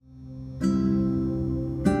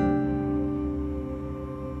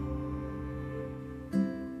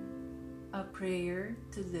Prayer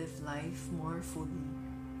to Live Life More Fully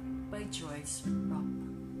by Joyce Rupp.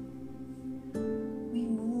 We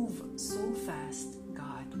move so fast,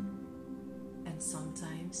 God, and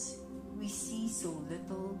sometimes we see so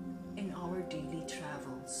little in our daily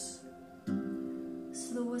travels.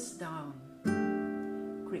 Slow us down.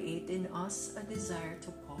 Create in us a desire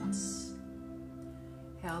to pause.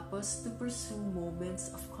 Help us to pursue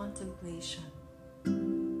moments of contemplation.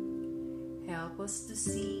 Help us to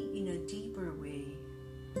see in a deeper way,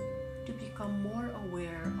 to become more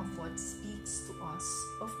aware of what speaks to us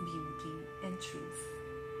of beauty and truth.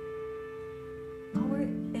 Our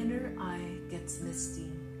inner eye gets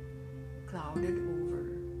misty, clouded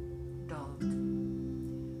over, dulled.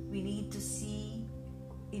 We need to see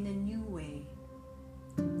in a new way,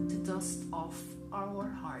 to dust off our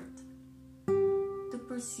heart, to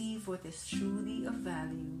perceive what is truly of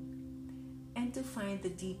value, and to find the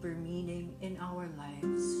deeper meaning in our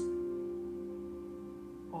lives.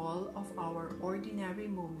 All of our ordinary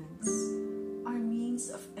moments are means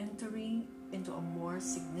of entering into a more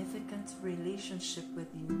significant relationship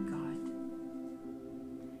with you, God.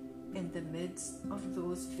 In the midst of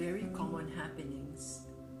those very common happenings,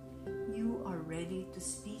 you are ready to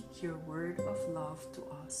speak your word of love to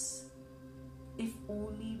us, if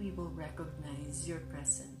only we will recognize your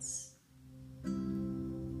presence.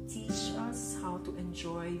 Teach us how to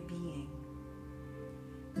enjoy being.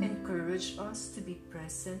 Encourage us to be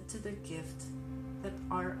present to the gift that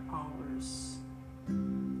are ours.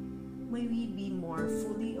 May we be more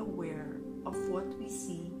fully aware of what we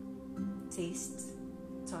see, taste,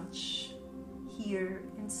 touch, hear,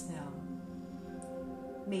 and smell.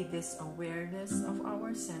 May this awareness of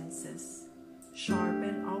our senses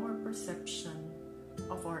sharpen our perception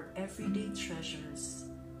of our everyday treasures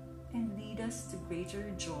and lead us to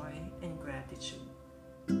greater joy and gratitude.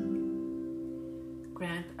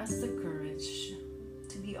 Grant us the courage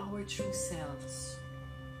to be our true selves.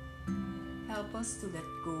 Help us to let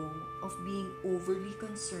go of being overly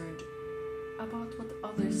concerned about what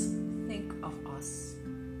others think of us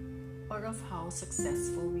or of how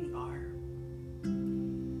successful we are.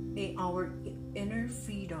 May our inner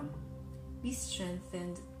freedom be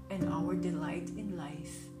strengthened and our delight in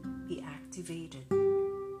life be activated.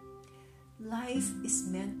 Life is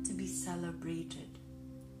meant to be celebrated,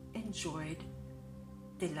 enjoyed,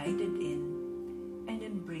 delighted in, and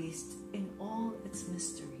embraced in all its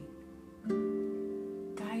mystery.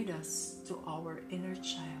 Guide us to our inner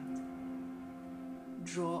child.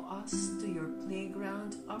 Draw us to your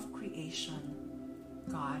playground of creation,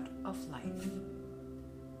 God of life,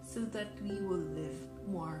 so that we will live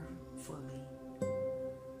more fully.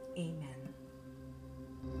 Amen.